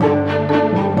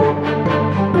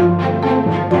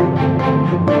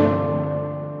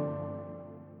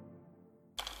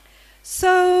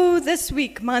this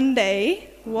week, Monday,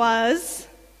 was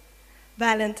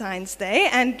Valentine's Day,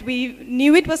 and we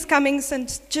knew it was coming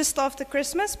since just after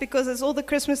Christmas, because as all the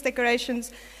Christmas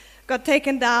decorations got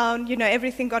taken down,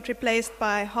 everything got replaced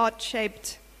by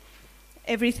heart-shaped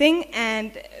everything,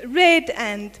 and red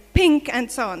and pink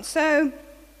and so on. So,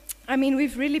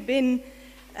 we've really been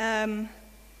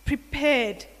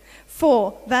prepared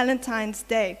for Valentine's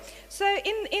Day. So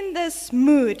in this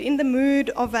mood, in the mood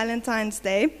of Valentine's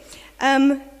Day,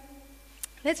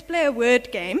 let's play a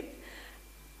word game.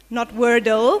 Not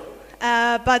Wordle,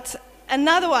 but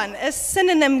another one, a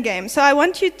synonym game. So I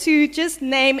want you to just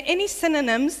name any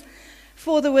synonyms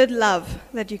for the word love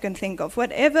that you can think of.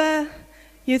 Whatever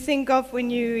you think of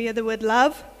when you hear the word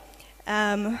love,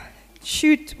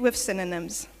 shoot with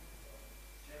synonyms.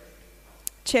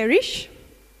 Cherish.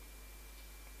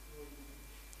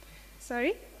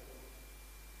 Sorry?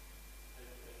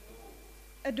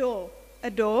 Adore.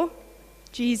 Adore.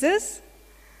 Jesus.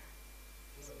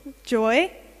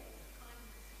 Joy.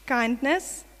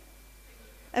 Kindness.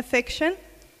 Affection.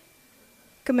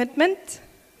 Commitment.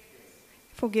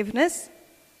 Forgiveness.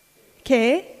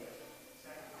 Care.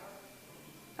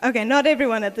 Okay, not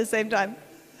everyone at the same time.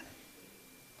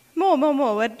 More.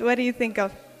 What do you think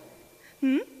of?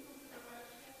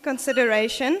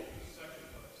 Consideration.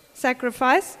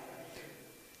 Sacrifice.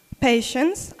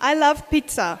 Patience. I love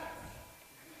pizza.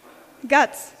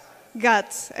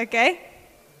 Guts, okay?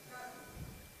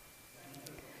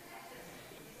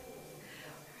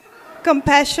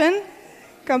 Compassion.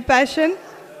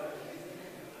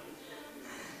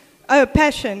 Oh,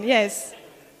 passion, yes.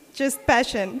 Just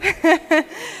passion.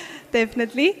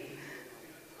 Definitely.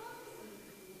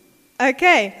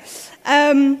 Okay.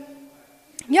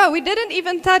 We didn't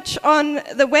even touch on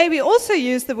the way we also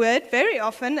use the word very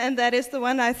often, and that is the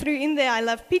one I threw in there, I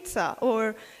love pizza,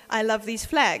 or I love these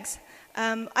flags.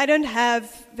 I don't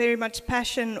have very much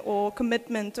passion or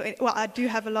commitment, I do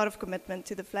have a lot of commitment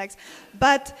to the flags,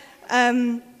 but,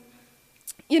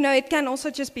 it can also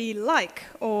just be like,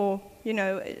 or,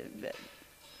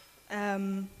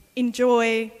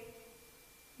 enjoy,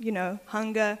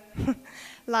 hunger,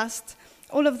 lust,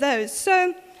 all of those.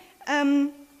 So,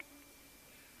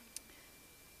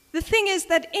 the thing is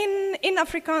that in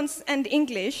Afrikaans and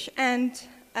English, and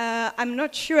I'm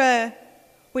not sure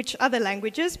which other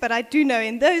languages, but I do know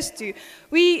in those two,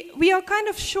 we are kind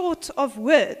of short of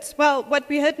words. Well, what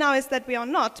we heard now is that we are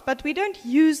not, but we don't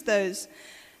use those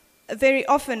very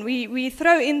often. We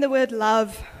throw in the word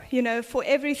love, for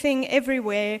everything,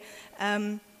 everywhere,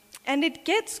 and it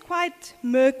gets quite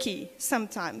murky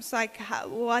sometimes, like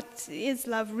what is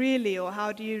love really, or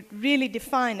how do you really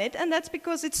define it? And that's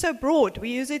because it's so broad. We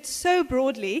use it so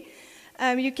broadly.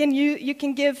 You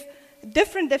can give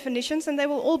different definitions, and they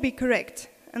will all be correct,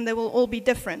 and they will all be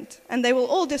different, and they will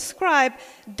all describe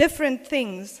different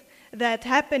things that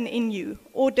happen in you,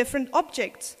 or different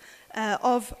objects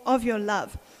of your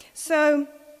love. So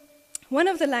one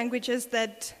of the languages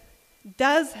that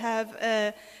does have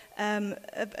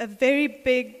a very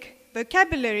big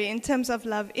vocabulary in terms of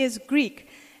love is Greek.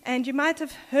 And you might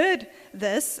have heard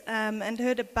this and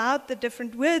heard about the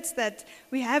different words that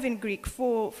we have in Greek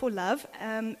for love.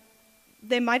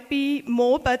 There might be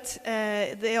more, but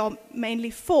there are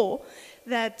mainly 4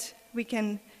 that we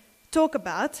can talk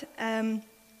about.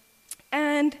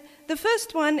 And the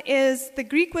first one is the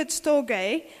Greek word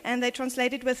storge, and they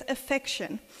translate it with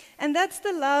affection. And that's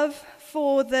the love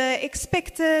for the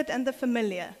expected and the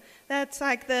familiar. That's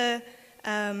like the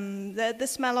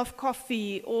smell of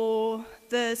coffee, or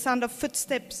the sound of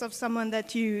footsteps of someone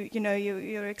that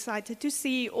you're excited to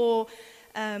see, or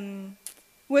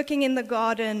working in the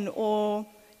garden, or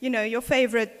your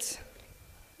favorite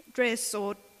dress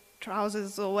or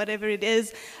trousers or whatever it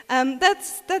is.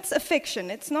 That's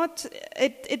affection. It's not.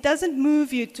 It doesn't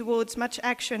move you towards much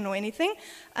action or anything,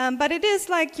 but it is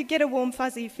like you get a warm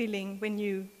fuzzy feeling when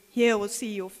you hear or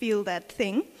see or feel that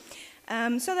thing.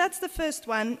 So that's the first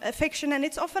one, affection, and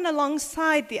it's often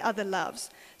alongside the other loves.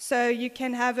 So you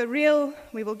can have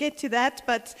we will get to that,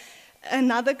 but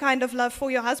another kind of love for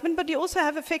your husband, but you also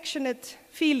have affectionate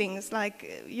feelings, like,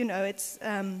 it's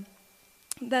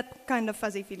that kind of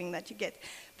fuzzy feeling that you get.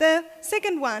 The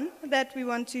second one that we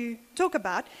want to talk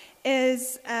about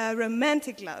is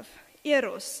romantic love,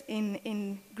 eros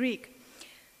in Greek.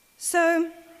 So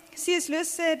C.S. Lewis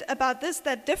said about this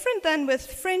that different than with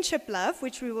friendship love,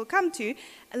 which we will come to,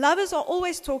 lovers are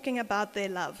always talking about their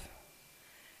love.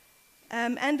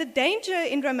 And the danger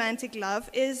in romantic love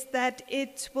is that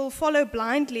it will follow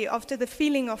blindly after the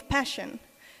feeling of passion.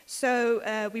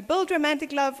 So we build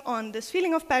romantic love on this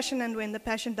feeling of passion, and when the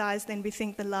passion dies, then we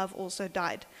think the love also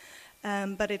died.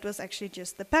 But it was actually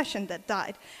just the passion that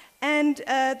died. And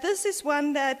this is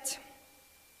one that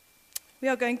we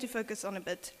are going to focus on a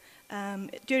bit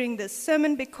during this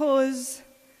sermon because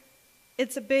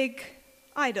it's a big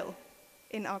idol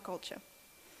in our culture.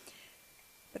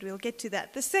 But we'll get to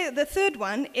that. The third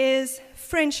one is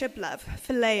friendship love,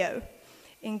 phileo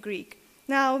in Greek.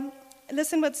 Now,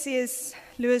 listen what C.S.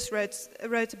 Lewis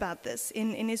wrote about this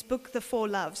in his book, The Four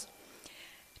Loves.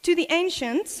 To the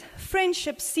ancients,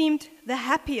 friendship seemed the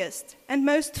happiest and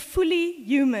most fully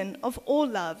human of all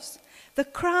loves, the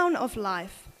crown of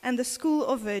life and the school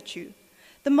of virtue.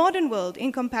 The modern world,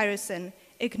 in comparison,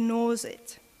 ignores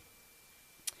it.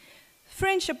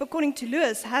 Friendship, according to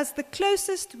Lewis, has the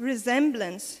closest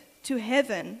resemblance to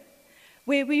heaven,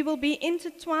 where we will be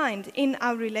intertwined in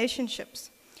our relationships,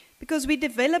 because we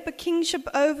develop a kingship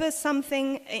over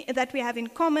something that we have in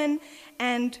common,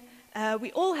 and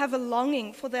we all have a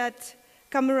longing for that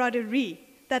camaraderie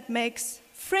that makes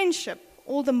friendship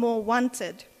all the more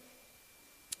wanted.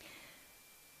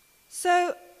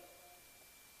 So,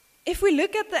 if we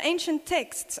look at the ancient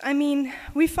texts,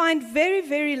 we find very,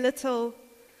 very little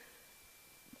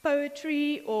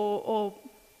poetry or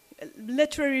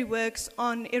literary works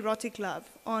on erotic love,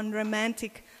 on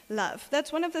romantic love.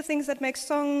 That's one of the things that makes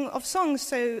Song of Songs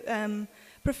so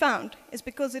profound, is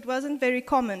because it wasn't very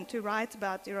common to write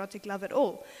about erotic love at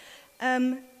all.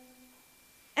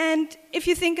 And if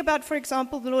you think about, for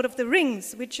example, The Lord of the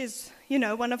Rings, which is,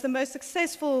 one of the most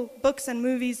successful books and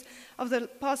movies of the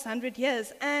past 100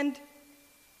 years, and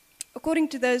according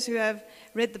to those who have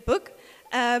read the book,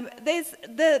 there's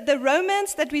the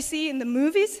romance that we see in the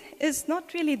movies is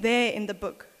not really there in the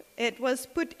book. It was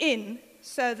put in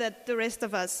so that the rest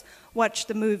of us watch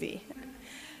the movie.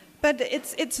 But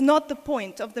it's not the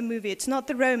point of the movie. It's not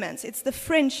the romance. It's the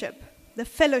friendship, the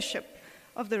fellowship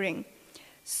of the ring.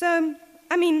 So,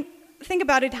 think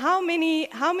about it. How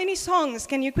many songs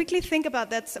can you quickly think about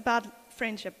that's about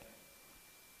friendship?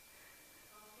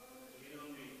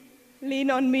 Lean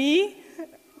on me.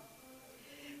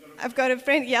 I've got a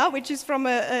friend, which is from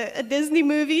a Disney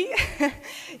movie.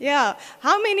 Yeah.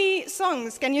 How many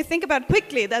songs can you think about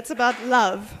quickly that's about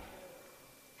love?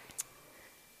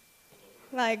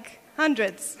 Like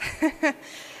hundreds.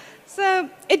 So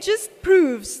it just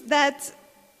proves that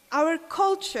our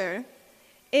culture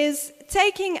is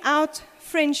taking out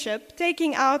friendship,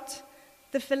 taking out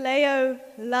the phileo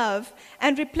love,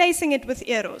 and replacing it with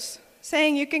eros,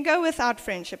 saying you can go without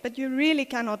friendship, but you really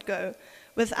cannot go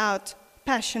without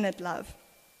passionate love.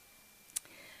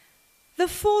 The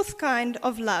fourth kind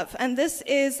of love, and this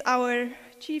is our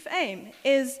chief aim,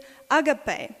 is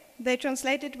agape. They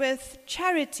translate it with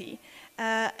charity,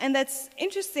 and that's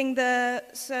interesting.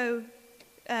 1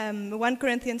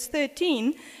 Corinthians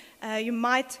 13, you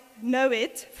might know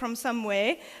it from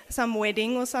somewhere, some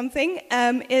wedding or something,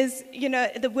 is,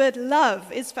 the word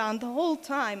love is found the whole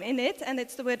time in it, and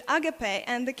it's the word agape,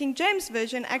 and the King James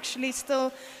Version actually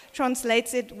still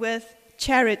translates it with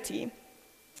charity.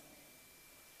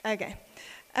 Okay.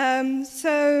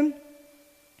 The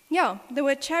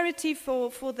word charity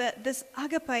for this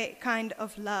agape kind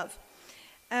of love.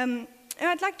 And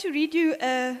I'd like to read you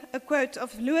a quote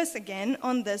of Lewis again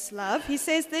on this love. He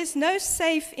says, there's no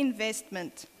safe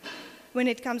investment when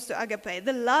it comes to agape.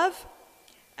 To love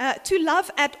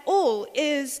at all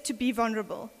is to be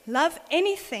vulnerable. Love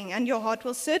anything and your heart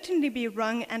will certainly be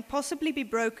wrung and possibly be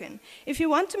broken. If you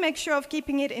want to make sure of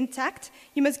keeping it intact,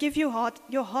 you must give your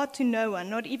heart to no one,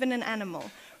 not even an animal.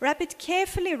 Wrap it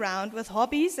carefully round with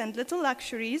hobbies and little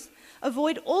luxuries.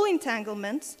 Avoid all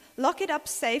entanglements. Lock it up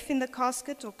safe in the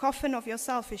casket or coffin of your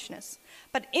selfishness.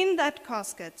 But in that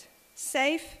casket,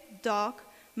 safe, dark,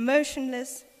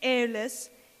 motionless, airless,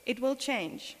 it will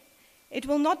change. It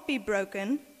will not be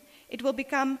broken. It will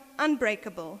become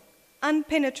unbreakable,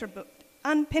 unpenetrable,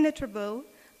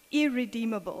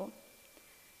 irredeemable.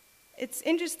 It's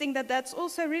interesting that that's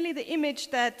also really the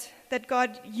image that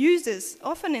God uses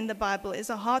often in the Bible, is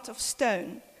a heart of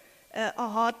stone, a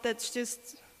heart that's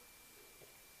just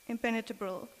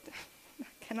impenetrable. I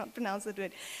cannot pronounce that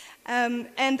word. And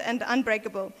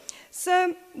unbreakable.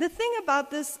 So the thing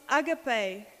about this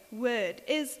agape word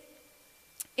is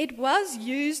it was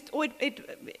used, or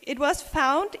it was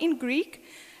found in Greek,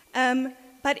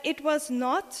 but it was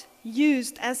not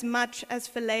used as much as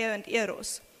phileo and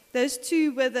eros. Those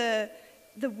two were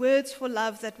the words for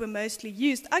love that were mostly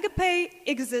used. Agape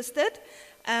existed.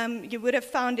 You would have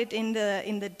found it in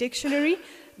the dictionary,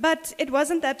 but it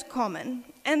wasn't that common.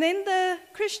 And then the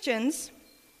Christians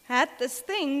had this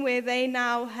thing where they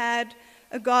now had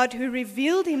a God who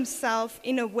revealed himself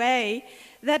in a way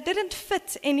that didn't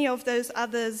fit any of those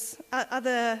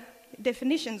other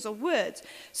definitions or words.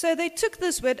 So they took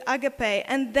this word agape,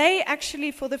 and they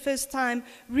actually, for the first time,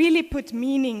 really put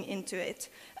meaning into it.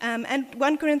 And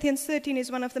 1 Corinthians 13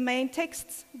 is one of the main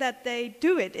texts that they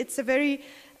do it. It's a very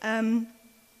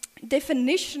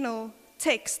definitional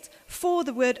text for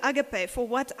the word agape, for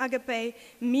what agape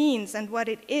means and what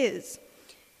it is.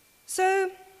 So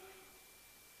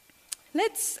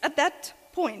at that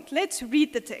point, let's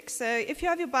read the text. So if you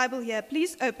have your Bible here,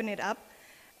 please open it up,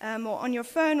 or on your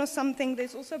phone or something.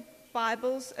 There's also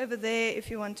Bibles over there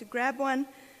if you want to grab one.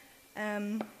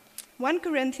 1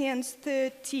 Corinthians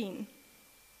 13.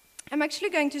 I'm actually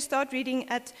going to start reading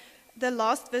at the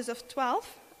last verse of 12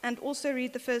 and also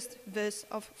read the first verse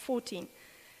of 14.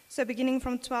 So beginning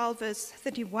from 12, verse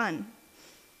 31.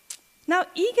 Now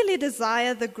eagerly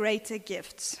desire the greater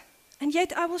gifts, and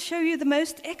yet I will show you the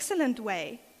most excellent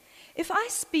way. If I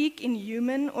speak in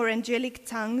human or angelic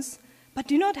tongues, but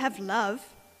do not have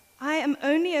love, I am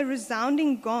only a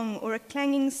resounding gong or a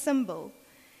clanging cymbal.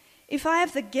 If I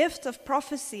have the gift of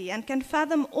prophecy and can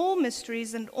fathom all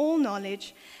mysteries and all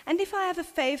knowledge, and if I have a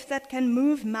faith that can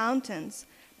move mountains,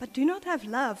 but do not have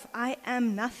love, I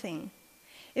am nothing.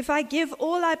 If I give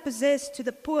all I possess to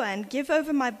the poor and give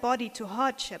over my body to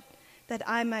hardship, that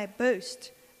I may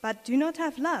boast, but do not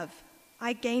have love,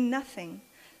 I gain nothing.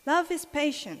 Love is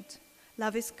patient.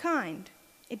 Love is kind.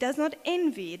 It does not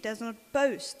envy. It does not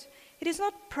boast. It is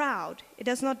not proud. It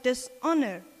does not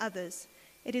dishonor others.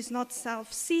 It is not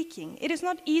self-seeking. It is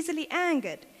not easily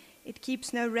angered. It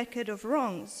keeps no record of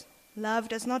wrongs. Love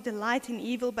does not delight in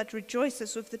evil, but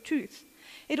rejoices with the truth.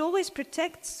 It always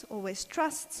protects, always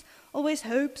trusts, always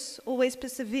hopes, always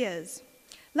perseveres.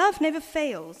 Love never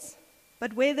fails.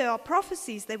 But where there are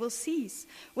prophecies, they will cease.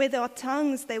 Where there are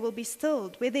tongues, they will be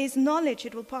stilled. Where there is knowledge,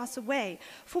 it will pass away.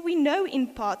 For we know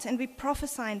in part and we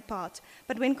prophesy in part.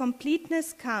 But when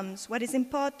completeness comes, what is in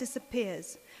part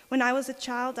disappears. When I was a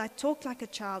child, I talked like a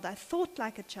child. I thought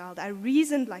like a child. I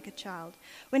reasoned like a child.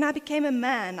 When I became a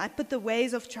man, I put the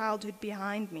ways of childhood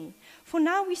behind me. For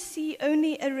now we see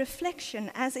only a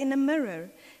reflection as in a mirror.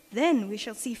 Then we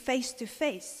shall see face to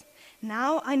face.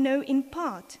 Now I know in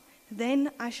part.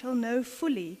 Then I shall know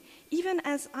fully, even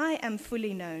as I am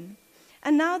fully known.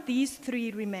 And now these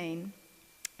three remain: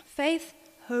 faith,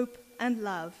 hope, and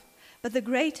love. But the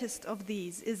greatest of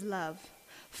these is love.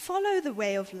 Follow the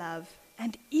way of love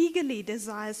and eagerly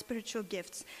desire spiritual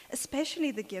gifts,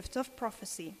 especially the gift of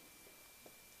prophecy.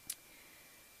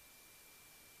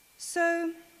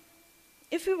 So,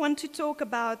 if we want to talk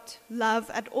about love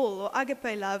at all, or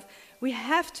agape love, we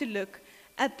have to look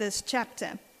at this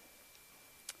chapter.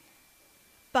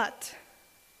 But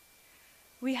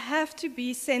we have to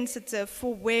be sensitive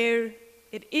for where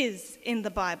it is in the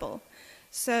Bible.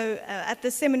 So at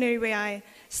the seminary where I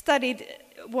studied,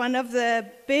 one of the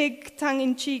big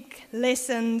tongue-in-cheek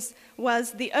lessons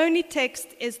was the only text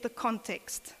is the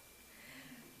context.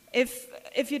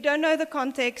 If you don't know the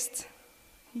context,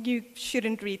 you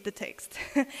shouldn't read the text.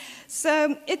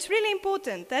 So it's really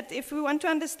important that if we want to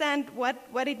understand what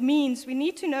it means, we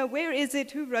need to know where is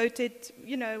it, who wrote it,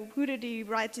 who did he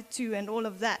write it to, and all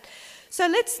of that. So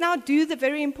let's now do the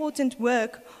very important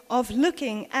work of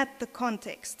looking at the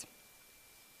context.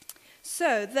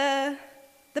 So the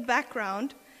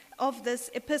background of this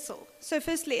epistle. So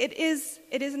firstly, it is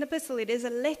an epistle. It is a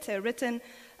letter written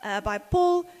by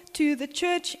Paul to the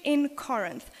church in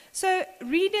Corinth. So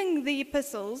reading the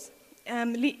epistles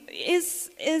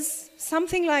is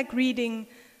something like reading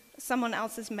someone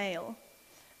else's mail.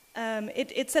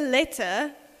 It's a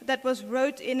letter that was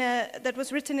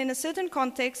written in a certain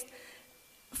context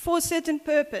for a certain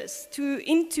purpose,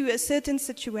 into a certain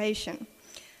situation.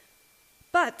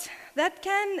 But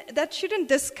that shouldn't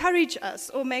discourage us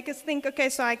or make us think, okay,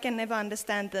 so I can never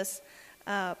understand this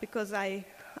because I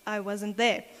wasn't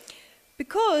there.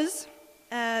 Because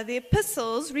the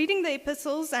epistles, reading the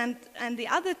epistles and the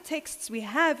other texts we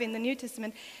have in the New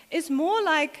Testament is more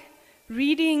like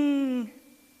reading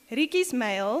Ricky's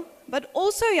mail, but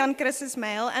also Jan Chris's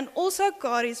mail, and also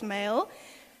Kari's mail,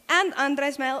 and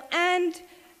Andre's mail, and,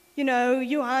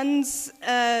 Johan's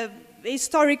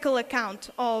historical account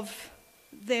of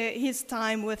his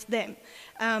time with them.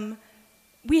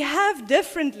 We have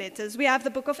different letters. We have the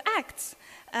book of Acts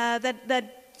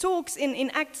that talks in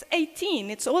Acts 18.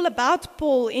 It's all about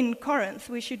Paul in Corinth.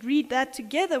 We should read that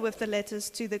together with the letters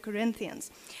to the Corinthians.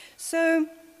 So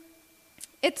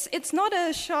it's not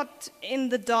a shot in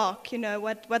the dark,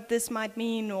 what this might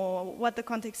mean or what the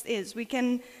context is.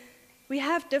 We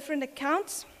have different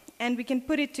accounts and we can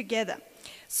put it together.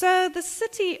 So the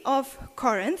city of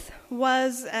Corinth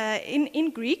was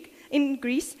in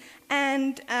Greece,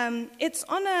 and it's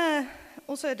on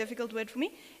also a difficult word for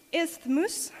me,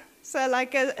 isthmus. So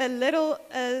like a little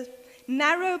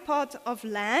narrow part of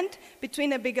land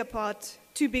between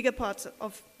two bigger parts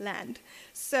of land.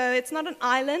 So it's not an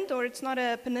island or it's not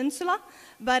a peninsula,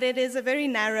 but it is a very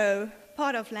narrow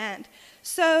part of land.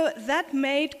 So that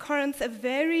made Corinth a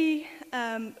very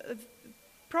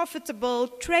profitable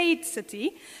trade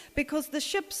city, because the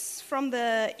ships from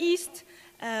the east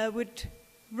would,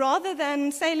 rather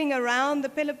than sailing around the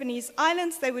Peloponnese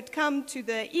Islands, they would come to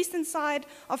the eastern side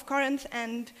of Corinth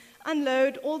and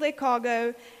unload all their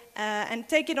cargo and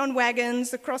take it on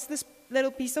wagons across this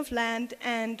little piece of land,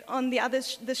 and on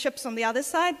the ships on the other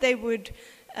side, they would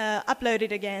upload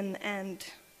it again and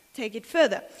take it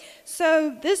further.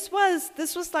 So this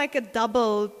was like a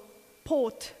double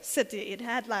port city. It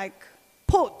had like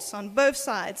ports on both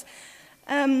sides.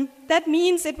 That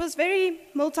means it was very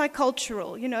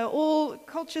multicultural. You know, all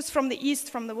cultures from the east,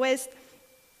 from the west,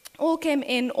 all came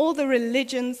in, all the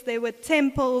religions. There were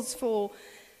temples for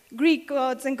Greek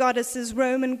gods and goddesses,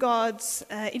 Roman gods,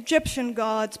 Egyptian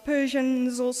gods.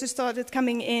 Persians also started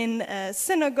coming in, a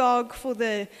synagogue for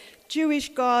the Jewish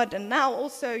god, and now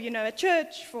also, you know, a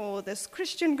church for this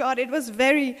Christian god. It was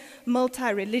very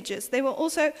multi-religious. There were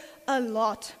also a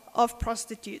lot of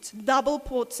prostitutes. Double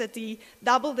port city,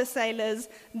 double the sailors,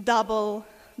 double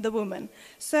the women.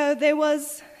 So there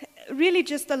was really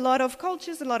just a lot of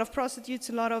cultures, a lot of prostitutes,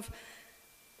 a lot of,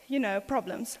 you know,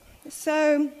 problems.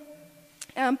 So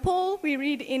Paul, we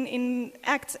read in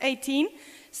Acts 18,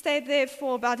 stayed there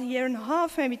for about a year and a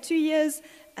half, maybe 2 years.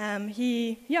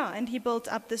 He built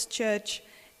up this church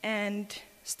and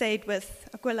stayed with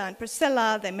Aquila and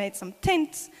Priscilla. They made some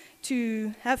tents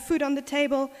to have food on the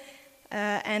table.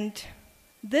 And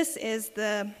this is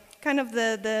the kind of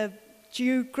the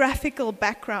geographical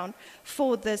background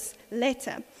for this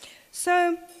letter.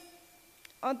 So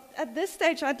at this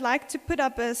stage, I'd like to put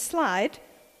up a slide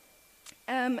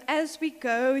as we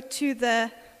go to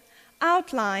the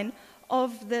outline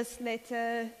of this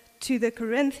letter to the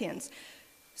Corinthians.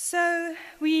 So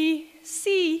we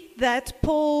see that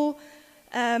Paul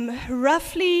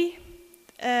roughly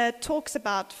talks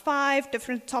about 5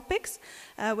 different topics,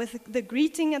 with the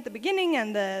greeting at the beginning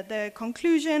and the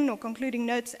conclusion or concluding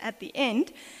notes at the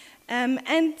end.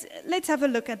 And let's have a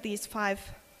look at these 5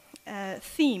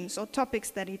 themes or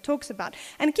topics that he talks about.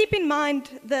 And keep in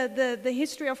mind the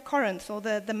history of Corinth, or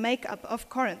the makeup of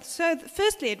Corinth. So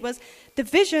firstly, it was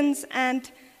divisions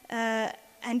and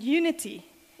unity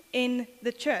in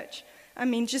the church. I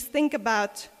mean, just think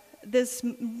about this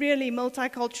really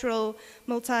multicultural,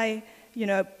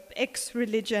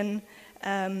 ex-religion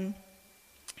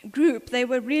group. They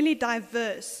were really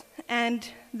diverse, and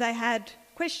they had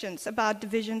questions about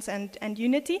divisions and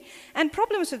unity and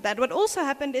problems with that. What also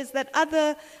happened is that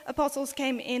other apostles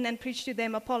came in and preached to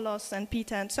them, Apollos and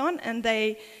Peter and so on, and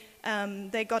they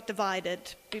got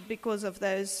divided because of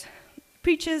those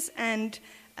preachers. And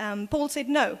Paul said,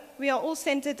 no, we are all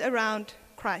centered around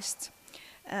Christ,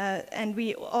 and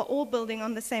we are all building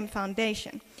on the same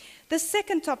foundation. The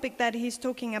second topic that he's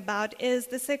talking about is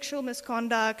the sexual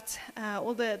misconduct,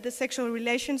 or the sexual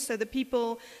relations. So the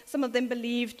people, some of them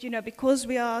believed, because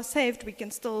we are saved, we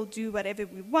can still do whatever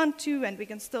we want to, and we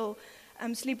can still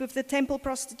sleep with the temple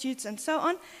prostitutes and so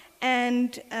on.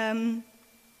 And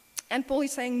Paul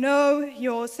is saying, no,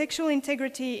 your sexual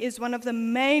integrity is one of the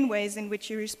main ways in which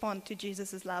you respond to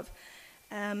Jesus' love.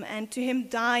 And to him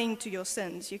dying to your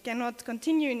sins. You cannot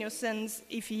continue in your sins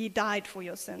if he died for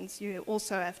your sins. You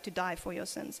also have to die for your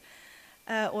sins,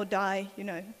 or die,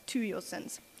 to your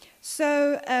sins.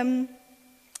 So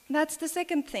that's the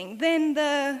second thing. Then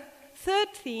the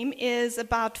third theme is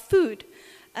about food,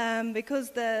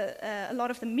 because a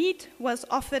lot of the meat was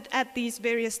offered at these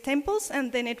various temples,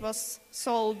 and then it was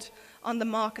sold on the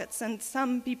markets. And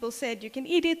some people said you can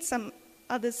eat it, some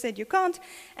others said you can't.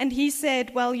 And he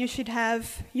said, well, you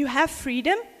have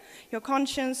freedom. Your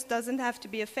conscience doesn't have to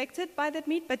be affected by that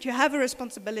meat, but you have a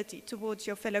responsibility towards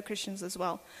your fellow Christians as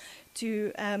well.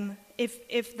 To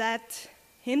if that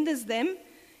hinders them,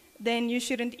 then you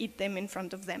shouldn't eat them in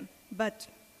front of them, but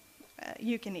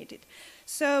you can eat it.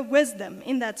 So wisdom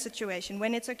in that situation,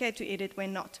 when it's okay to eat it,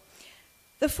 when not.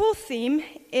 The fourth theme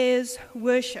is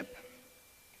worship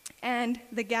and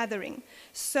the gathering.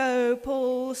 So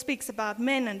Paul speaks about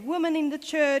men and women in the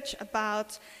church,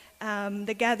 about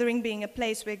the gathering being a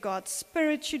place where God's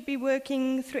Spirit should be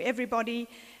working through everybody.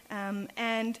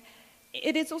 And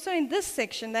it is also in this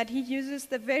section that he uses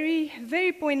the very,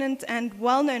 very poignant and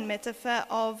well-known metaphor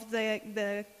of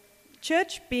the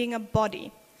church being a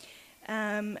body.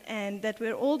 And that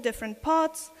we're all different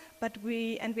parts, but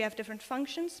we have different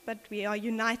functions, but we are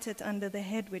united under the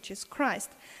head, which is Christ.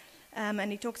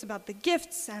 and he talks about the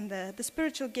gifts and the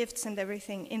spiritual gifts and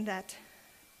everything in that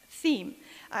theme.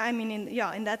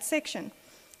 In that section.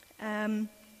 And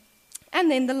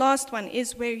then the last one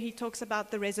is where he talks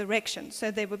about the resurrection.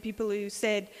 So there were people who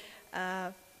said,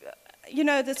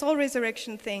 this whole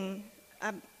resurrection thing,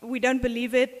 we don't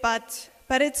believe it, but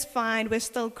it's fine, we're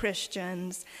still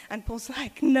Christians. And Paul's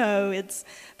like, no,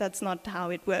 that's not how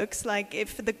it works. Like,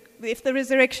 if the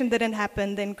resurrection didn't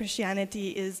happen, then Christianity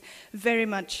is very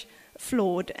much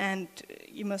flawed, and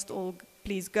you must all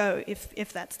please go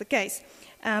if that's the case.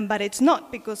 But it's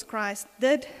not, because Christ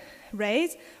did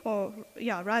rise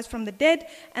from the dead,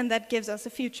 and that gives us a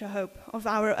future hope of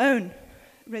our own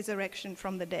resurrection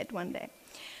from the dead one day.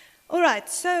 All right,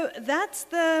 so that's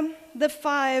the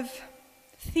 5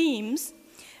 themes.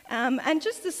 And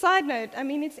just a side note,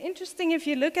 it's interesting if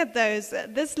you look at those.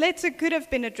 This letter could have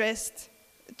been addressed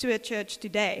to a church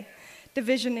today.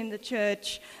 Division in the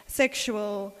church,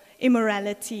 sexual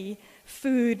immorality,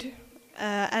 food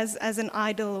as an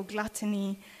idol, or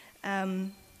gluttony.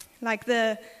 Like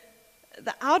the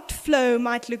outflow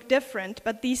might look different,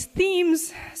 but these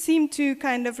themes seem to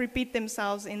kind of repeat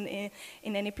themselves in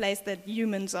any place that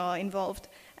humans are involved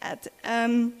at.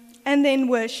 And then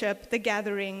worship, the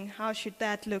gathering, how should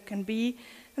that look and be?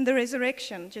 And the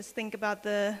resurrection, just think about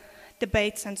the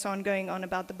debates and so on going on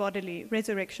about the bodily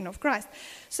resurrection of Christ.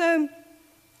 So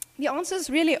the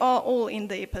answers really are all in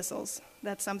the epistles.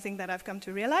 That's something that I've come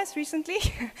to realize recently.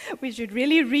 We should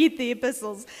really read the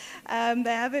epistles.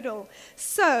 They have it all.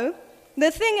 So the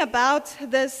thing about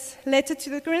this letter to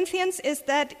the Corinthians is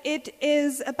that it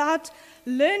is about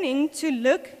learning to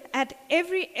look at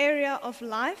every area of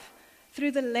life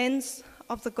through the lens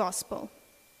of the gospel.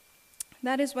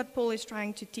 That is what Paul is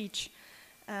trying to teach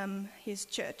his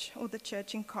church, or the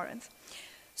church in Corinth.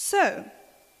 So,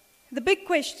 the big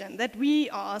question that we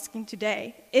are asking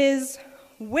today is,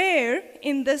 where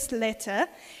in this letter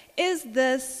is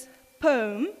this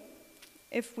poem,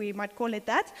 if we might call it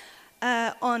that,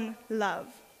 on love,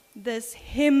 this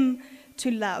hymn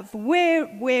to love?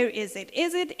 Where is it?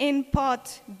 Is it in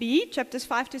part B, chapters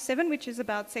 5 to 7, which is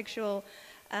about sexual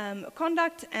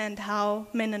conduct and how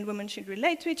men and women should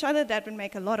relate to each other? That would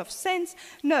make a lot of sense.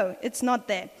 No, it's not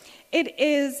there. It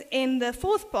is in the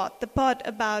 4th part, the part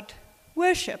about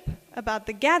worship, about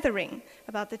the gathering,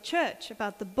 about the church,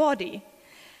 about the body.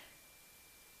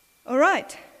 All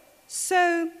right,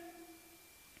 so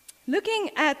looking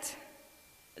at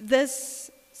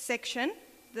this section,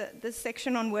 this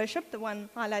section on worship, the one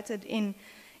highlighted in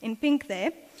pink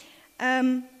there,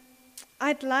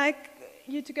 I'd like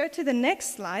you to go to the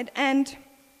next slide, and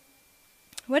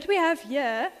what we have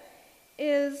here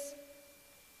is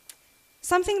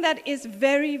something that is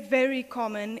very, very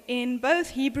common in both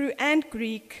Hebrew and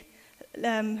Greek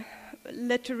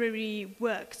literary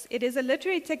works. It is a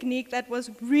literary technique that was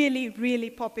really,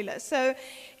 really popular. So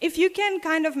if you can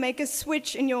kind of make a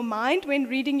switch in your mind when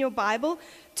reading your Bible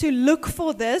to look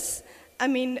for this,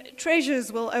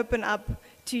 treasures will open up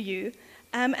to you.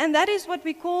 And that is what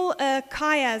we call a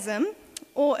chiasm,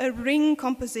 or a ring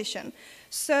composition.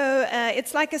 So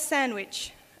it's like a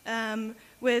sandwich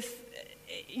with,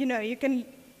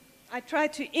 I try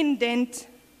to indent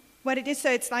what it is.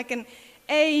 So it's like an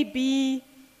A, B,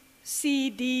 C,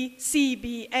 D, C,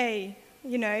 B, A.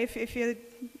 If you're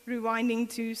rewinding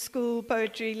to school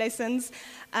poetry lessons,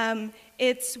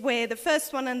 it's where the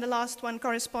first one and the last one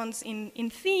corresponds in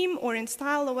theme or in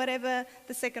style or whatever,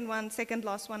 the second one, second,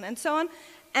 last one, and so on.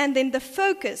 And then the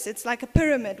focus, it's like a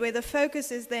pyramid, where the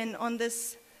focus is then on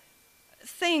this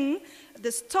thing,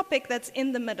 this topic that's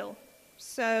in the middle.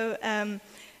 So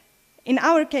in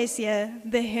our case here,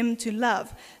 the hymn to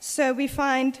love. So we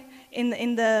find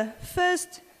in the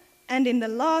first and in the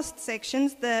last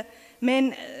sections, the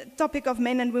topic of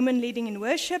men and women leading in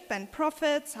worship and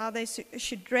prophets, how they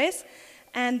should dress.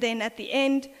 And then at the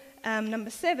end, number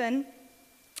 7,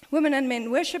 women and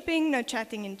men worshiping, no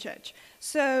chatting in church.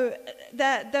 So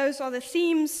those are the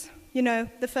themes,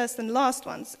 the first and last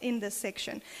ones in this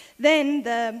section. Then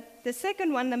the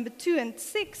second one, number 2 and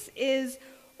 6, is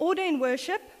order in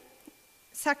worship,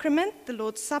 sacrament, the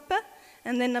Lord's Supper.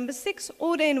 And then number 6,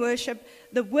 order in worship,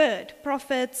 the word,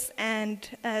 prophets, and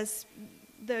as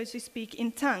those who speak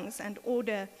in tongues, and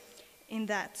order in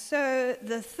that. So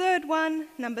the third one,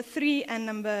 number 3 and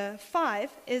number 5,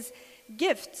 is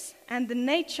gifts and the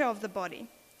nature of the body.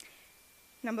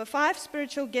 Number 5,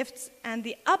 spiritual gifts and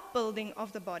the upbuilding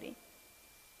of the body.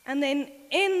 And then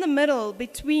in the middle,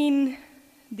 between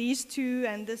these two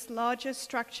and this larger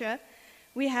structure,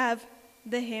 we have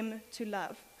the hymn to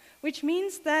love, which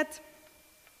means that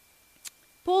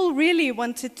Paul really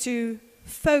wanted to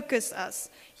focus us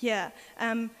here.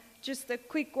 just a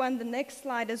quick one, the next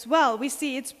slide as well, we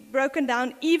see it's broken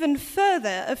down even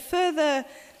further, a further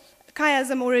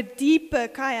chiasm or a deeper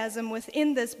chiasm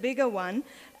within this bigger one,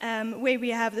 where we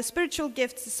have the spiritual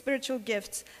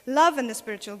gifts, love and the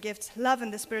spiritual gifts, love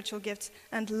and the spiritual gifts,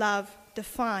 and love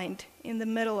defined in the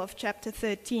middle of chapter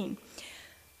 13.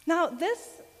 Now,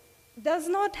 this does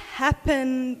not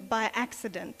happen by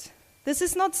accident. This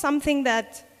is not something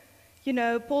that,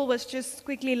 Paul was just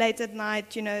quickly late at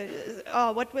night,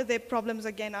 what were their problems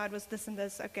again? Oh, it was this and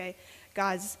this. Okay,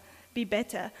 guys, be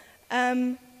better.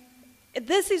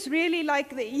 This is really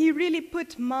he really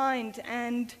put mind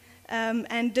and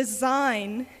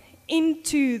design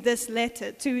into this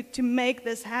letter to make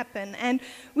this happen. And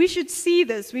we should see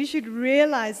this. We should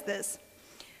realize this.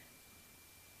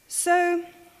 So,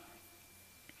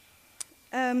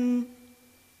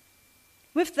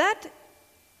 with that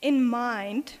in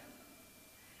mind,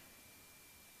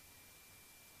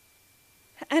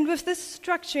 and with this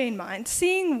structure in mind,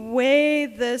 seeing where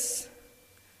this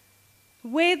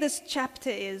chapter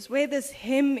is, where this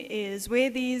hymn is, where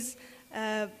these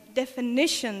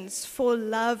definitions for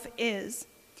love is,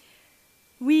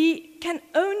 we can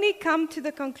only come to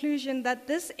the conclusion that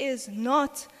this is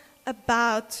not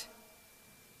about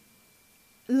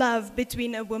love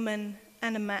between a woman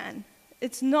and a man.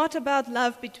 It's not about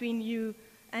love between you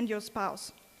and your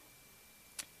spouse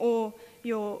or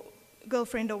your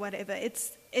girlfriend or whatever.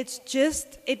 It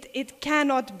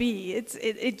cannot be.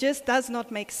 It just does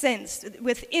not make sense.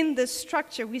 Within this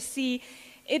structure, we see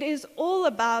it is all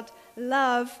about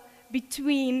love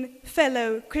between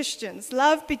fellow Christians,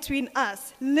 love between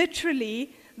us. Literally,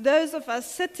 those of us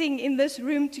sitting in this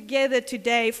room together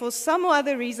today for some or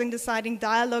other reason deciding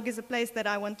dialogue is a place that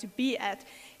I want to be at.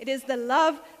 It is the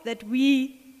love that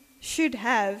we should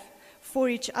have for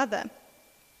each other.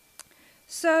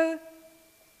 So,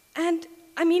 and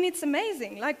I mean, it's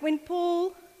amazing. Like when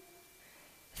Paul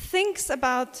thinks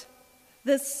about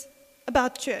this,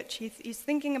 about church, he's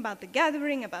thinking about the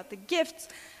gathering, about the gifts,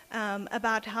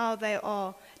 about how they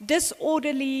are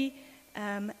disorderly,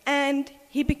 and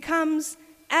he becomes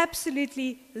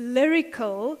absolutely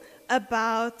lyrical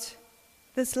about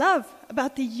this love,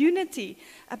 about the unity,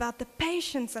 about the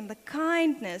patience and the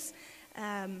kindness,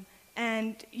 and,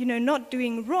 not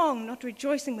doing wrong, not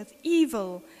rejoicing with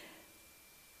evil.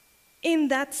 In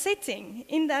that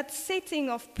setting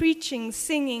of preaching,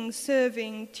 singing,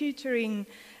 serving, tutoring,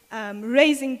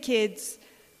 raising kids,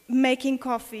 making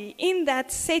coffee, in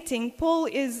that setting, Paul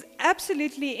is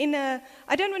absolutely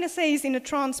I don't want to say he's in a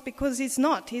trance because he's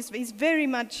not. He's very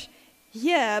much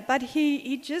here, but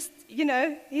he just,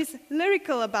 he's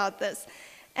lyrical about this.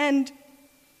 And,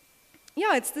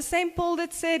 it's the same Paul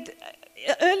that said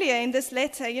earlier in this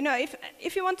letter,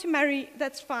 if you want to marry,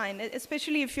 that's fine,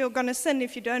 especially if you're going to sin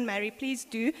if you don't marry, please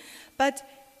do. But,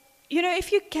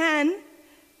 if you can,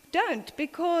 don't,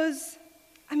 because,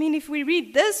 if we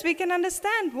read this, we can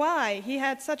understand why he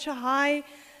had such a high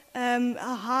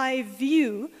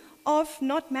view of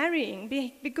not marrying,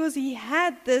 because he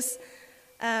had this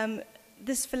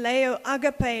phileo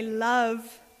agape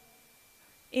love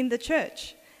in the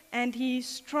church, and he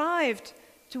strived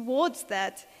towards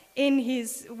that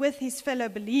with his fellow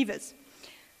believers.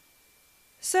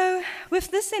 So, with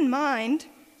this in mind,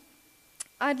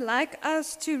 I'd like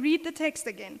us to read the text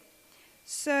again.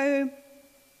 So,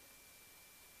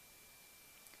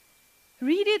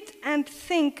 read it and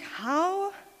think,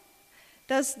 how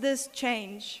does this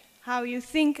change how you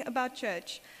think about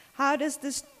church? How does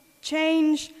this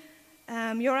change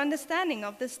your understanding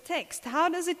of this text? How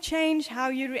does it change how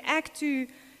you react to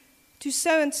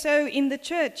so-and-so in the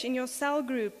church, in your cell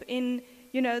group, in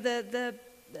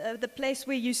the place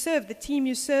where you serve, the team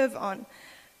you serve on?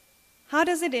 How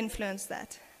does it influence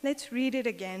that? Let's read it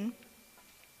again.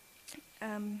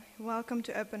 Welcome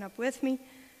to open up with me.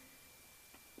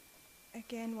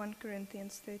 Again, 1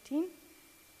 Corinthians 13.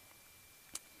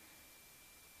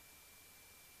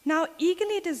 Now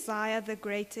eagerly desire the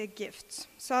greater gifts.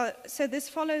 So this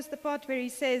follows the part where he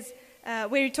says,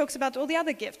 where he talks about all the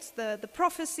other gifts, the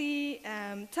prophecy,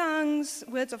 tongues,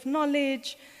 words of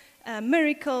knowledge,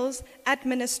 miracles,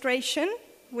 administration,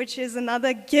 which is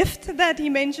another gift that he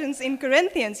mentions in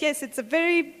Corinthians. Yes, it's a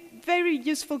very, very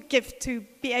useful gift to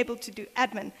be able to do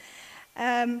admin.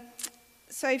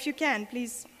 So if you can,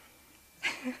 please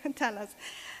tell us.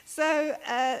 So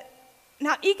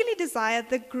now eagerly desire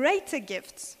the greater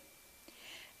gifts,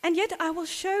 and yet I will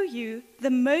show you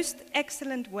the most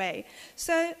excellent way.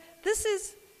 So this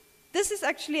is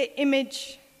actually an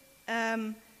image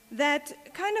that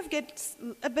kind of gets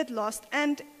a bit lost,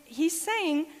 and he's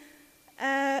saying,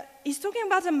 he's talking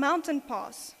about a mountain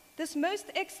pass. This most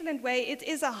excellent way, it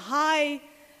is a high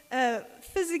a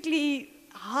physically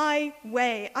high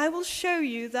way. I will show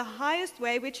you the highest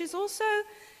way, which is also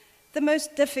the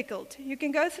most difficult. You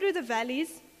can go through the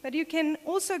valleys, but you can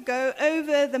also go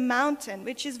over the mountain,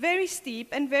 which is very steep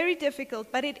and very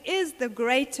difficult, but it is the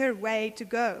greater way to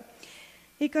go.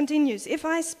 He continues, if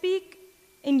I speak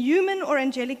in human or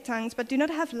angelic tongues, but do not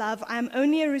have love, I am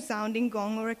only a resounding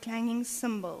gong or a clanging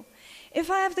cymbal. If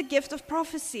I have the gift of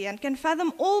prophecy and can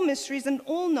fathom all mysteries and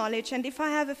all knowledge, and if I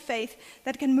have a faith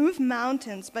that can move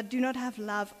mountains but do not have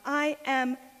love, I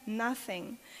am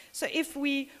nothing. So if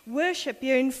we worship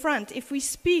here in front, if we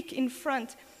speak in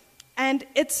front, and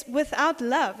it's without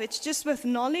love, it's just with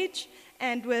knowledge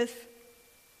and with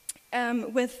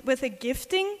a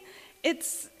gifting,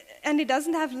 and it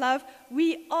doesn't have love,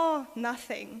 we are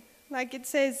nothing. Like it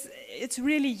says, it's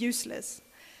really useless.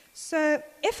 So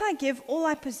if I give all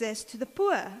I possess to the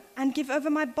poor and give over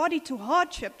my body to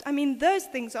hardship, I mean, those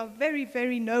things are very,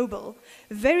 very noble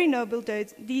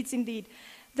deeds indeed,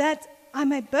 that I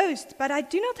may boast, but I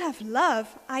do not have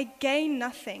love, I gain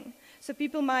nothing. So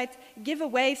people might give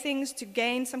away things to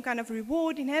gain some kind of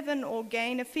reward in heaven or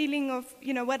gain a feeling of,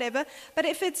 whatever. But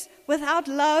if it's without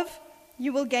love,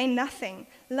 you will gain nothing.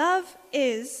 Love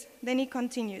is, then he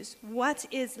continues, what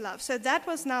is love? So that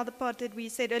was now the part that we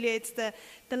said earlier, it's the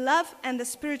love and the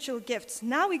spiritual gifts.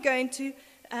 Now we go into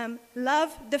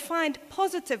love defined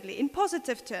positively, in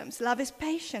positive terms. Love is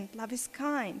patient, love is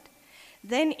kind.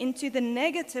 Then into the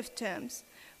negative terms,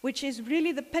 which is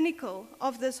really the pinnacle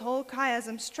of this whole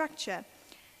chiasm structure.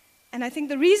 And I think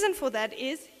the reason for that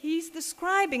is he's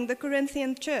describing the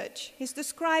Corinthian church. He's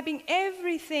describing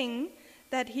everything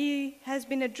that he has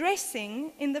been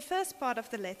addressing in the first part of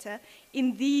the letter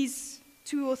in these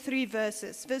 2 or 3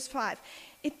 verses. Verse 5.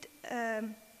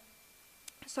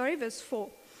 Verse 4.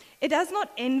 It does not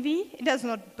envy, it does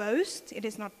not boast, it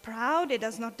is not proud, it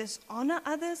does not dishonor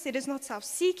others, it is not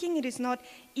self-seeking, it is not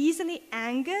easily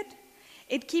angered,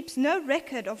 it keeps no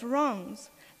record of wrongs.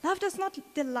 Love does not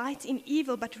delight in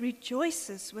evil, but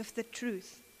rejoices with the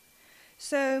truth.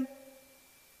 So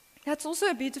that's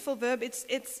also a beautiful verb.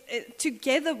 It's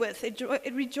together with. It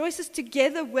rejoices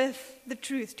together with the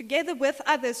truth, together with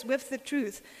others with the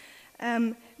truth.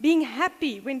 Being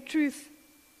happy when truth,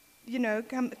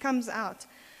 comes out.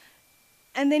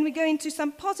 And then we go into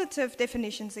some positive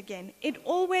definitions again. It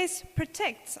always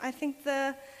protects. I think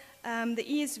the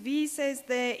ESV says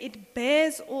there, it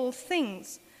bears all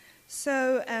things.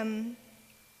 So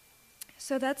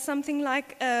that's something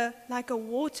like a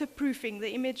waterproofing.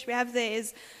 The image we have there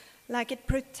is like it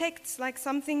protects, like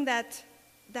something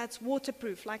that's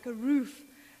waterproof, like a roof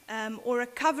or a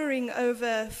covering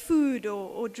over food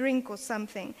or drink or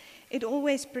something. It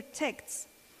always protects.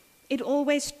 It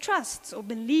always trusts or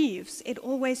believes. It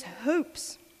always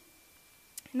hopes.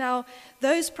 Now,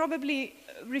 those probably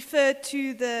refer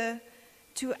to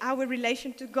our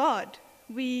relation to God.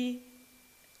 We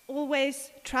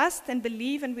always trust and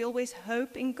believe, and we always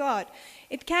hope in God.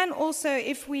 It can also,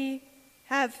 if we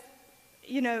have,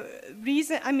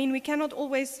 reason. I mean, we cannot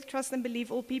always trust and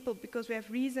believe all people because we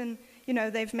have reason.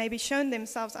 They've maybe shown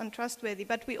themselves untrustworthy,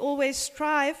 but we always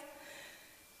strive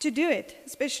to do it,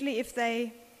 especially if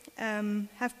they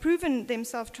have proven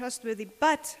themselves trustworthy.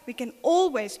 But we can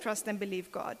always trust and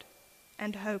believe God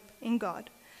and hope in God.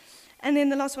 And then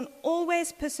the last one,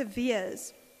 always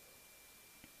perseveres.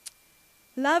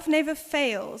 Love never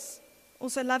fails.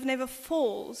 Also, love never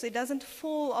falls. It doesn't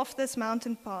fall off this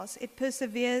mountain pass. It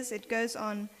perseveres. It goes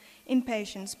on in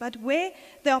patience. But where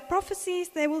there are prophecies,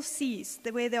 they will cease.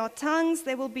 Where there are tongues,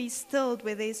 they will be stilled.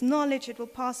 Where there is knowledge, it will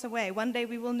pass away. One day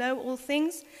we will know all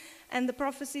things, and the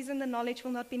prophecies and the knowledge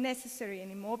will not be necessary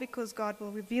anymore because God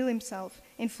will reveal himself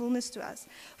in fullness to us.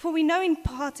 For we know in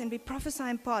part and we prophesy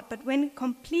in part, but when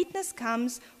completeness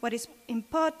comes, what is in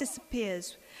part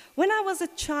disappears. When I was a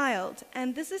child,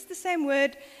 and this is the same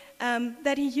word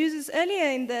that he uses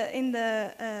earlier in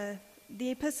the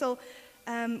epistle,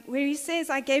 where he says,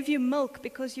 I gave you milk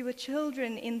because you were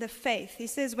children in the faith. He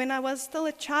says, when I was still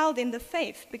a child in the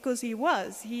faith, because he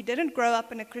was. He didn't grow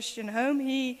up in a Christian home.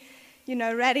 He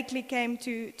radically came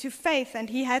to faith, and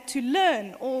he had to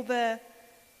learn all the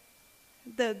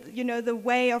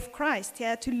way of Christ. He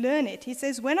had to learn it. He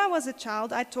says, when I was a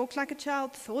child, I talked like a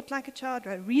child, thought like a child,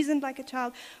 I reasoned like a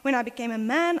child. When I became a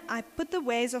man, I put the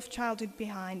ways of childhood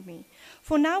behind me.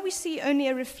 For now we see only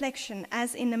a reflection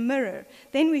as in a mirror.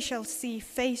 Then we shall see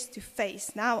face to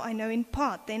face. Now I know in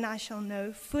part, then I shall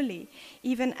know fully,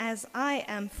 even as I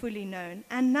am fully known.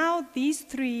 And now these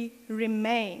 3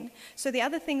 remain. So the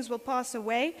other things will pass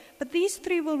away, but these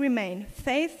 3 will remain: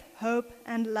 faith, hope,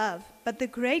 and love. But the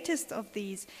greatest of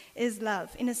these is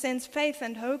love. In a sense, faith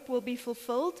and hope will be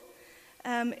fulfilled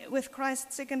with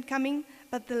Christ's second coming,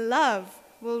 but the love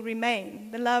will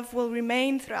remain. The love will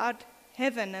remain throughout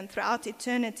heaven and throughout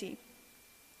eternity.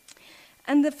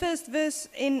 And the first verse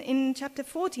in chapter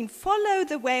 14, follow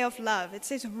the way of love. It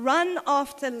says, run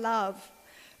after love.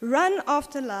 Run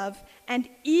after love and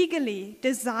eagerly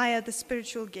desire the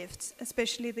spiritual gifts,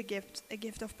 especially a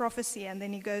gift of prophecy. And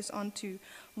then he goes on to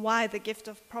why the gift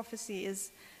of prophecy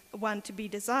is one to be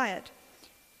desired.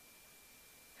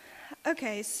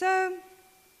 Okay, so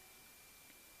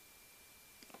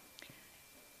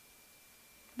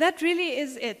that really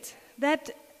is it.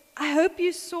 That I hope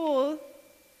you saw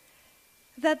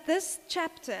that this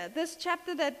chapter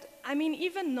that, I mean,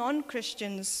 even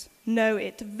non-Christians know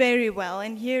it very well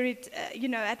and hear it,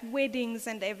 at weddings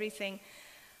and everything.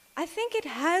 I think it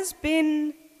has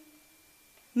been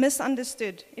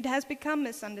misunderstood. It has become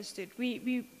misunderstood.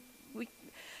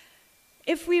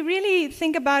 If we really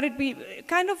think about it, we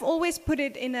kind of always put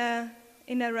it in a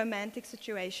romantic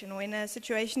situation or in a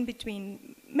situation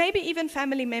between maybe even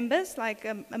family members, like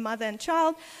a mother and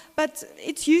child, but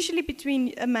it's usually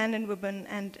between a man and woman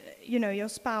and, your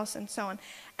spouse and so on.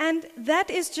 And that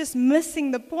is just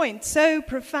missing the point so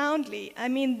profoundly. I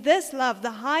mean, this love,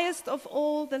 the highest of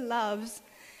all the loves,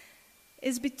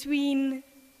 is between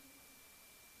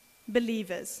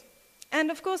believers. And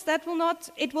of course,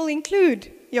 it will include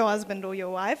your husband or your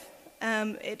wife.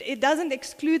 It doesn't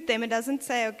exclude them. It doesn't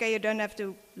say, okay, you don't have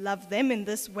to love them in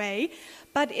this way.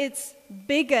 But it's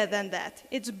bigger than that.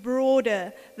 It's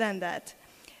broader than that.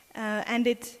 And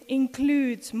it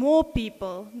includes more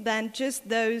people than just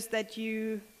those that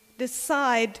you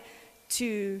decide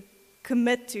to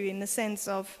commit to in the sense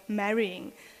of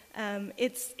marrying.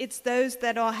 It's those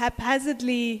that are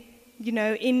haphazardly,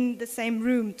 in the same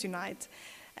room tonight.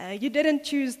 You didn't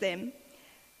choose them,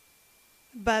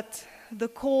 but the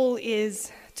call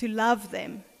is to love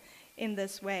them in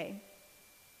this way.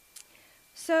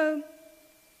 So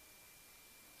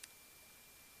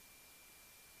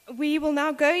we will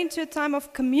now go into a time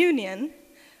of communion,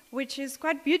 which is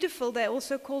quite beautiful. They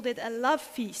also called it a love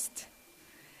feast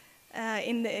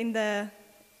in the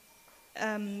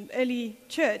early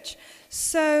church.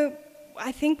 So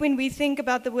I think when we think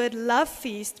about the word love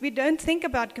feast, we don't think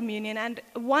about communion. And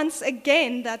once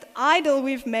again, that idol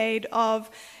we've made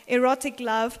of erotic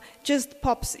love just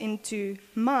pops into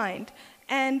mind.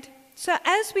 And so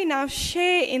as we now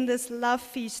share in this love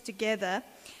feast together,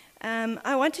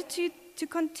 I wanted to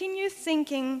continue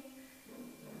thinking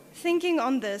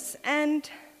on this and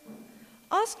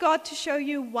ask God to show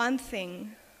you one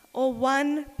thing or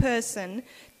one person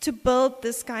to build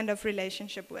this kind of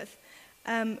relationship with.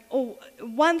 Or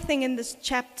one thing in this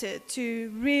chapter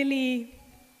to really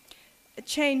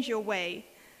change your way.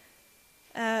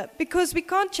 Because we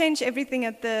can't change everything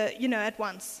at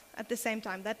once, at the same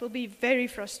time. That will be very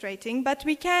frustrating. But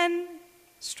we can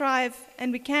strive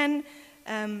and we can,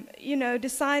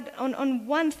 decide on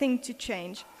one thing to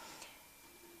change.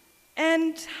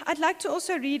 And I'd like to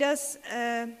also read us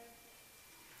a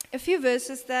few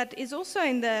verses that is also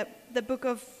in the book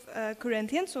of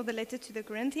Corinthians, or the letter to the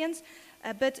Corinthians,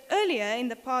 but earlier in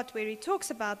the part where he talks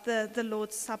about the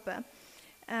Lord's Supper,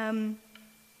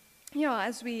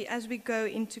 as we go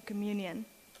into communion.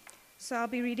 So I'll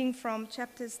be reading from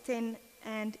chapters 10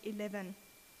 and 11.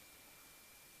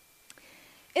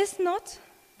 Is not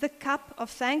the cup of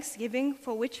thanksgiving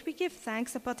for which we give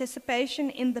thanks a participation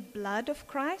in the blood of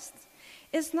Christ?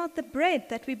 Is not the bread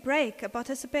that we break a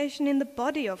participation in the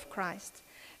body of Christ?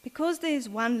 Because there is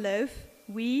one loaf,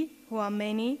 we, who are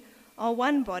many, are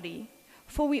one body,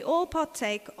 for we all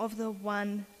partake of the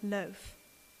one loaf.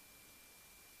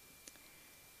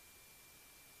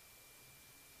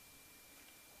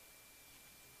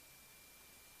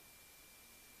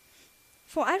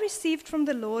 For I received from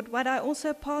the Lord what I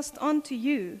also passed on to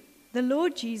you. The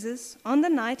Lord Jesus, on the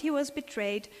night he was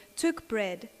betrayed, took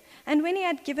bread, and when he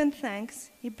had given thanks,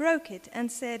 he broke it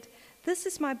and said, "This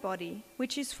is my body,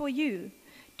 which is for you.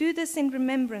 Do this in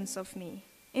remembrance of me."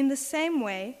 In the same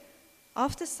way,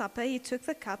 after supper, he took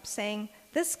the cup, saying,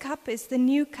 "This cup is the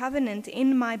new covenant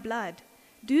in my blood.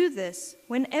 Do this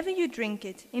whenever you drink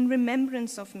it in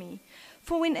remembrance of me.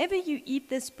 For whenever you eat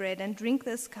this bread and drink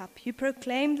this cup, you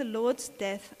proclaim the Lord's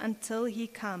death until he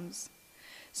comes.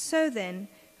 So then,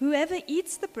 whoever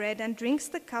eats the bread and drinks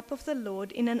the cup of the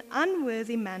Lord in an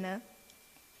unworthy manner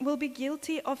will be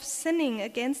guilty of sinning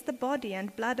against the body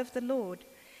and blood of the Lord.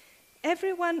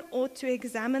 Everyone ought to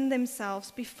examine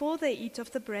themselves before they eat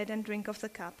of the bread and drink of the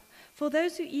cup. For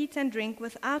those who eat and drink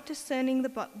without discerning the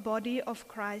body of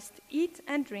Christ eat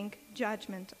and drink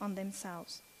judgment on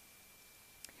themselves."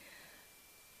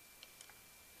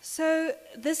 So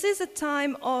this is a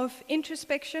time of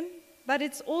introspection, but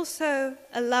it's also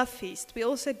a love feast. We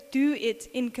also do it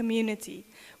in community.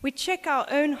 We check our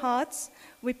own hearts,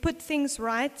 we put things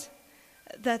right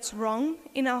that's wrong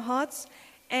in our hearts,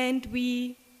 and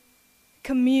we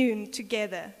commune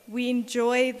together. We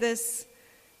enjoy this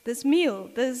meal,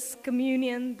 this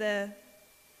communion, the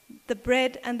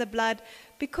bread and the blood,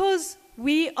 because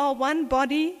we are one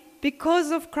body,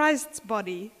 because of Christ's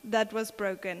body that was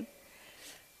broken.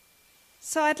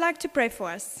 So I'd like to pray for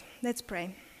us. Let's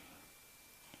pray.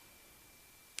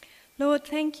 Lord,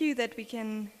 thank you that we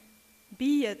can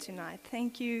be here tonight.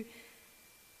 Thank you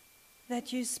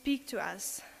that you speak to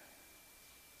us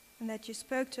and that you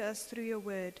spoke to us through your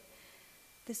word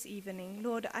this evening.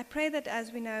 Lord, I pray that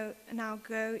as we now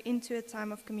go into a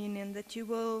time of communion, that you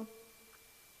will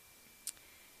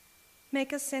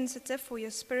make us sensitive for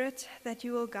your Spirit, that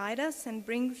you will guide us and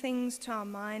bring things to our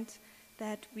mind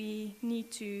that we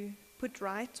need to put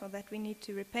right or that we need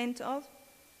to repent of.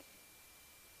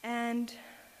 And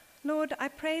Lord, I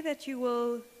pray that you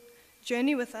will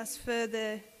journey with us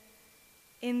further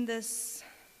in this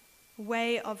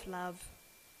way of love,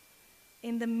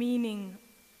 in the meaning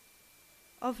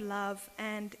of love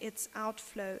and its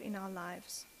outflow in our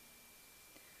lives.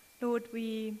 Lord,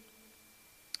 we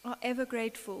are ever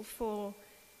grateful for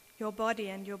your body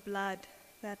and your blood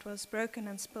that was broken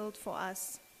and spilled for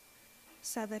us,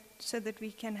 so that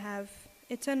we can have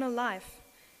eternal life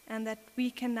and that we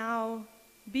can now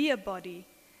be a body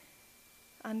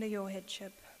under your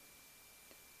headship.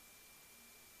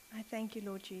 I thank you,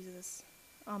 Lord Jesus.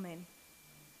 Amen.